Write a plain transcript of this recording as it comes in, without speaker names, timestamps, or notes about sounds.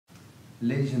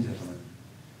Ladies and gentlemen,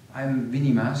 I'm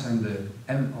Winnie Maas, I'm the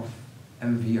M of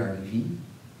MVRDV,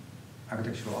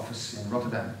 Architectural Office in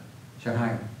Rotterdam,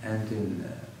 Shanghai and in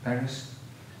Paris.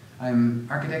 I'm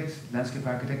architect, landscape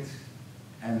architect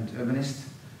and urbanist,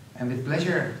 and with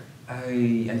pleasure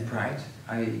and pride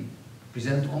I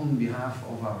present on behalf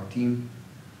of our team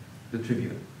the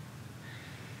tribune.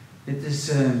 It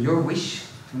is your wish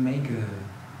to make a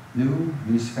new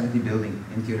municipality building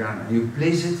in Tirana. You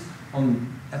place it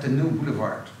at a new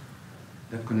boulevard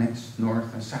that connects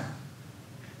north and south,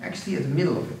 actually at the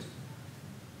middle of it,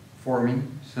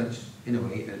 forming such, in a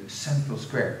way, a central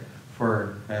square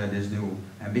for this new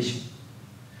ambition.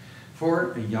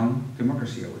 For a young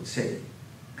democracy, I would say,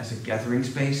 as a gathering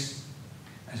space,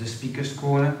 as a speaker's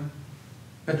corner,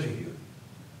 a tribune,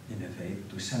 in a way,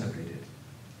 to celebrate it,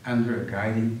 under a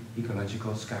guiding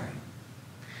ecological sky.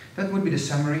 That would be the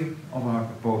summary of our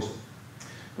proposal.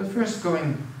 But first,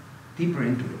 going deeper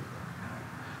into it.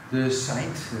 The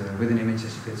site, with an image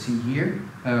as you can see here,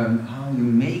 how you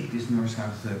make this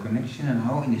north-south connection and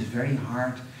how in this very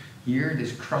heart here,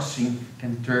 this crossing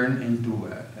can turn into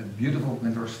a beautiful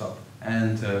metro stop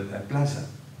and a plaza.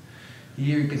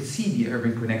 Here you can see the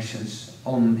urban connections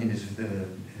on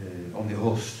the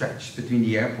whole stretch between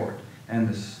the airport and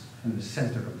the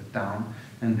center of the town,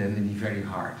 and then in the very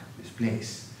heart, this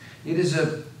place. It is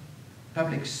a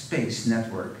public space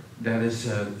network that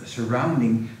is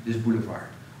surrounding this boulevard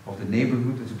of the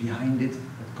neighborhood that's behind it,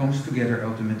 that comes together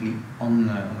ultimately on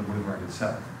the boulevard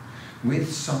itself,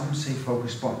 with some, say,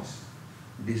 focus points.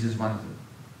 This is one of them,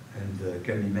 and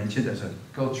can be mentioned as a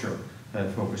cultural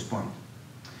focus point.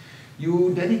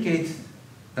 You dedicate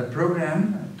a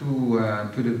program to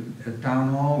the town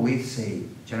hall with, say,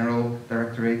 general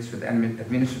directorates, with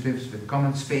administratives, with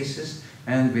common spaces,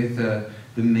 and with the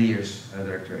mayor's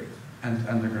directorate and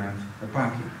underground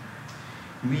parking.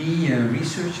 We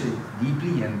research it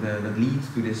deeply, and that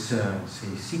leads to this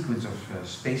say, sequence of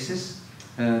spaces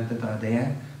that are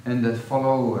there and that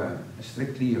follow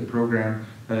strictly a program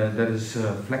that is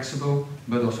flexible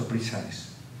but also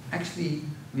precise. Actually,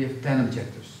 we have 10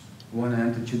 objectives. On one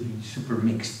hand, it should be super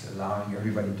mixed, allowing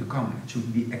everybody to come. It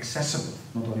should be accessible,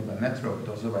 not only by metro, but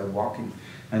also by walking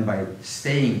and by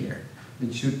staying there.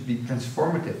 It should be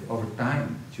transformative over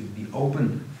time. It should be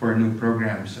open for new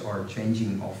programs or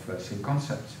changing of, say,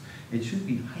 concepts. It should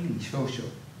be highly social.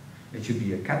 It should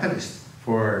be a catalyst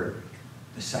for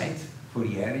the site, for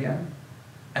the area,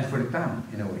 and for the town,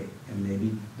 in a way, and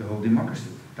maybe the whole democracy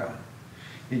of the town.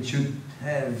 It should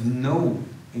have no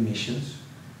emissions,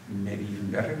 maybe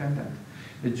even better than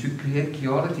that. It should create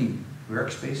quality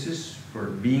workspaces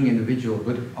for being individual,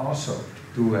 but also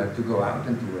to go out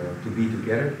and to be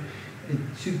together. It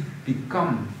should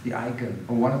become the icon,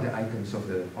 or one of the icons of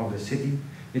the city.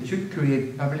 It should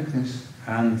create publicness,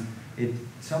 and it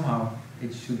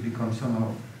should become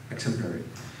somehow exemplary.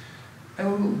 I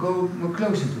will go more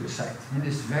closer to the site. In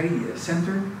this very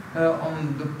center,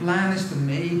 the plan is to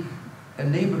make a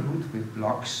neighborhood with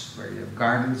blocks where you have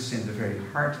gardens in the very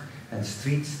heart and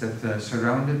streets that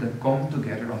surround it, that come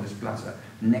together on this plaza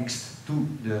next to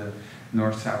the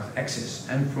north-south axis.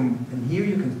 And here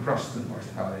you can cross the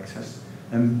north-south axis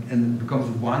and it becomes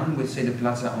one with, say, the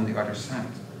plaza on the other side.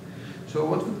 So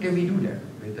what can we do there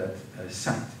with that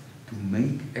site? To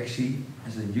make actually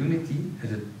as a unity,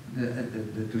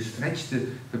 to stretch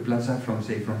the plaza from,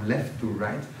 say, from left to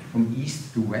right, from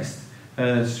east to west,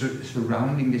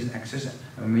 surrounding this axis.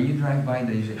 And when you drive by,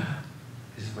 then you say,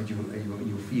 this is what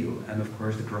you feel. And of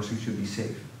course, the crossing should be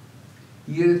safe.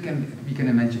 Here we can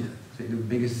imagine it, say, the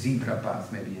biggest zebra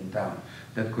path maybe in town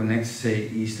that connects, say,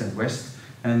 east and west,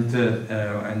 and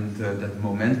that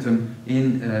momentum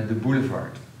in the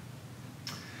boulevard.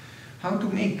 How to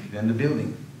make then the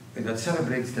building that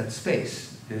celebrates that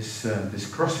space,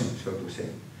 this crossing, so to say.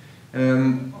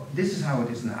 This is how it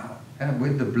is now.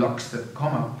 With the blocks that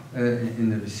come up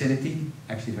in the vicinity,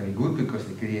 actually very good because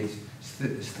they create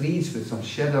streets with some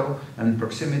shadow and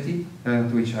proximity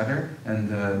to each other.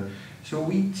 And so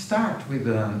we start with,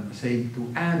 say,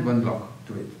 to add one block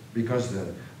to it, because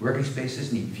the working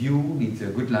spaces need view, need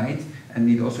good light, and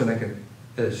need also like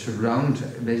a surround,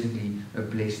 basically a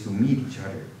place to meet each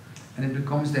other. And it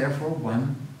becomes therefore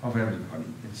one of everybody.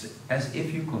 It's as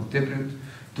if you contribute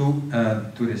to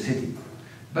the city.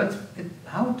 But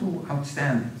how to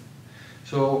outstand it?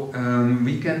 So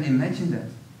we can imagine that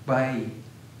by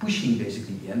pushing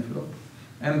basically the envelope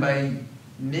and by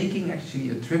making actually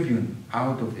a tribune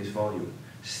out of this volume,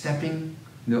 stepping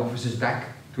the offices back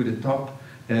to the top,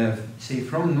 say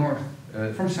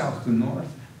from south to north,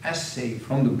 as say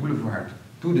from the boulevard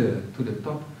to the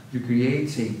top, to create,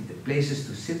 say, places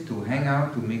to sit, to hang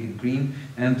out, to make it green,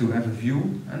 and to have a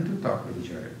view and to talk with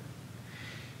each other.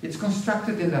 It's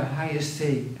constructed in the highest,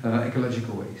 say,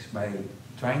 ecological ways by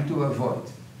trying to avoid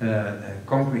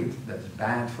concrete that's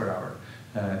bad for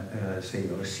our, say,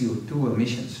 our CO2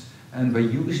 emissions, and by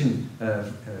using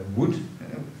wood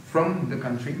from the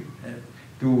country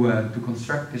to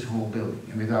construct this whole building.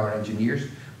 And with our engineers,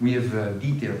 we have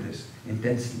detailed this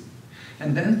intensely.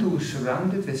 And then to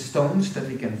surround it with stones that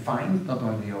we can find, not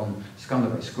only on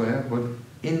Skanderbij Square, but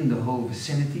in the whole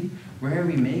vicinity, where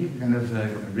we make kind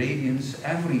of radiance.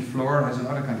 Every floor has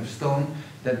another kind of stone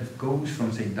that goes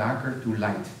from, say, darker to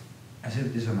light, as if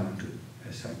it is a mountain,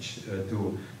 as such,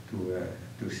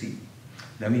 to see.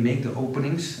 Then we make the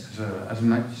openings as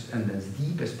much and as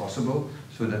deep as possible,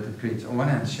 so that it creates, on one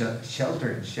hand,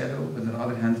 shelter and shadow, but on the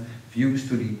other hand, views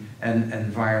to the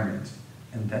environment.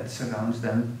 And that surrounds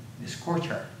then this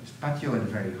courtyard, this patio in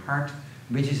the very heart,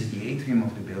 which is at the atrium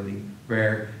of the building,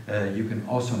 where you can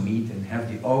also meet and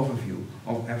have the overview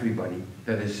of everybody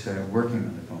that is working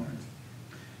at the moment.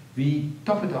 We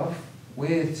top it off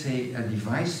with, say, a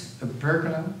device, a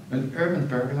pergola, an urban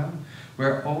pergola,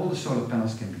 where all the solar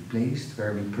panels can be placed,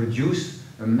 where we produce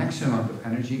a maximum amount of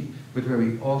energy, but where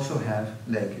we also have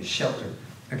like a shelter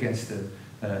against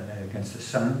the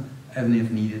sun, and if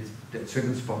needed, that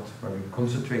certain spot where we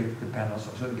concentrate the panels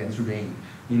also against rain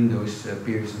in those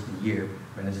periods of the year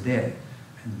when it's there.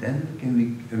 And then can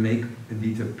we make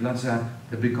indeed a plaza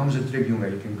that becomes a tribune where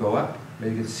you can go up, where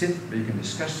you can sit, where you can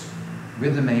discuss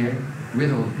with the mayor,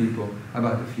 with all the people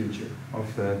about the future of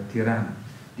Tirana.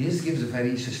 This gives a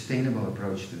very sustainable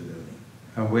approach to the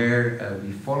building, where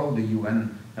we follow the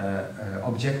UN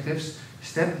objectives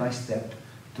step by step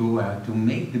to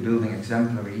make the building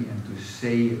exemplary and to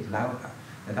say it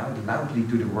loudly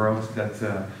to the world that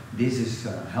this is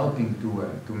helping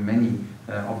to many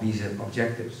of these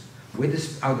objectives. With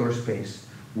this outdoor space,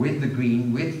 with the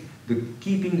green, with the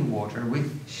keeping the water,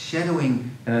 with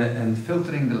shadowing and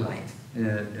filtering the light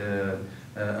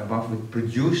above, with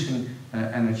producing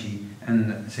energy,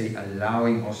 and say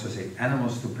allowing also, say,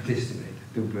 animals to participate,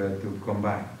 to come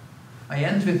by. I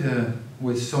end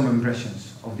with some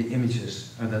impressions of the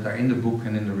images that are in the book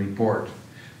and in the report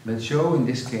that show, in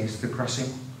this case, the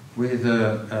crossing with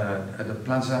the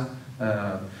plaza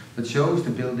that shows the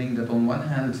building that on one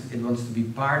hand it wants to be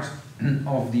part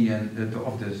of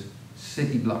the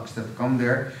city blocks that come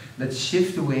there, that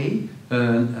shift away,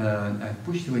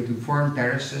 pushed away to form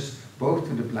terraces, both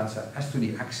to the plaza as to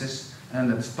the access,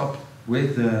 and that stop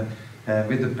with the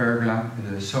pergola,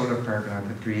 the solar pergola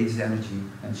that creates energy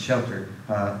and shelter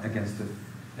against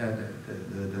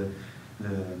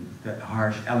the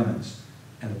harsh elements.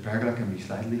 And the pergola can be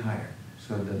slightly higher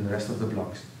than the rest of the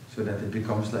blocks, so that it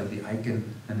becomes like the icon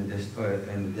and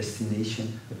the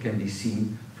destination that can be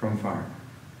seen from far.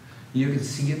 You can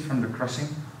see it from the crossing,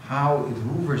 how it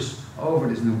hovers over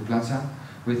this new plaza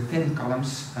with thin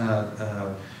columns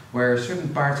where certain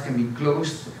parts can be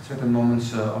closed at certain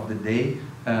moments of the day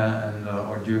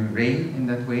or during rain in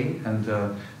that way,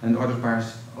 and other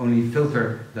parts only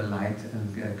filter the light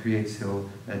and create still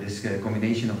this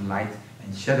combination of light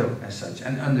and shadow as such.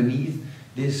 And underneath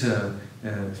this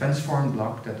transformed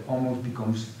block that almost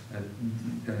becomes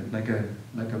like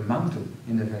a mountain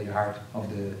in the very heart of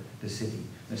the city.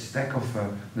 A stack of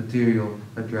material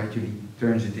that gradually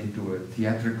turns it into a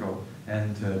theatrical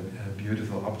and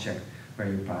beautiful object where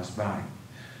you pass by.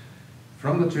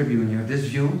 From the tribune you have this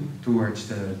view towards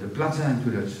the plaza and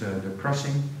towards the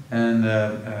crossing, and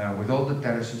with all the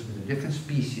terraces with the different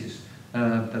species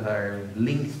that are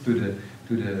linked to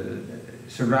the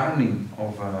surrounding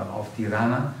of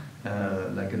Tirana,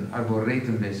 like an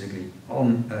arboretum basically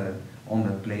on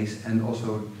that place, and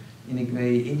also in a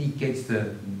way indicates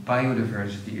the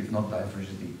biodiversity, if not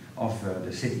diversity, of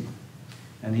the city.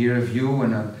 And here a view,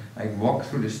 and I walk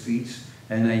through the streets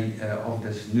and of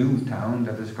this new town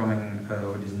that is coming,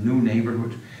 or this new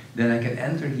neighborhood. Then I can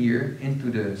enter here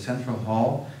into the central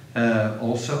hall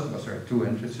also, because there are two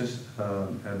entrances,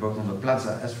 both on the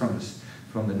plaza as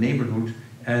from the neighborhood,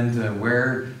 and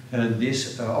where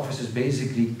these offices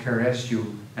basically caress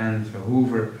you and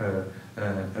hover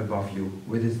above you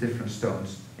with its different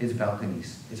stones, its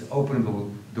balconies, its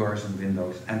openable doors and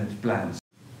windows, and its plans.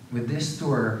 With this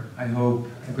tour, I hope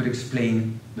I could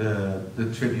explain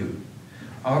the tribune.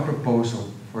 Our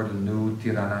proposal for the new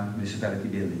Tirana municipality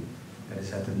building that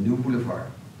is at the new boulevard.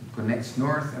 It connects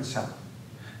north and south.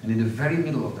 And in the very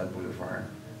middle of that boulevard,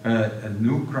 a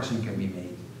new crossing can be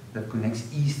made that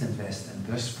connects east and west, and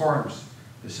thus forms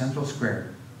the central square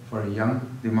for a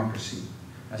young democracy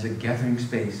as a gathering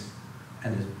space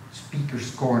and a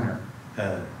speaker's corner,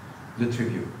 the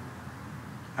tribune.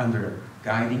 under a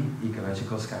guiding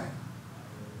ecological sky.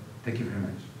 Thank you very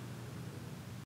much.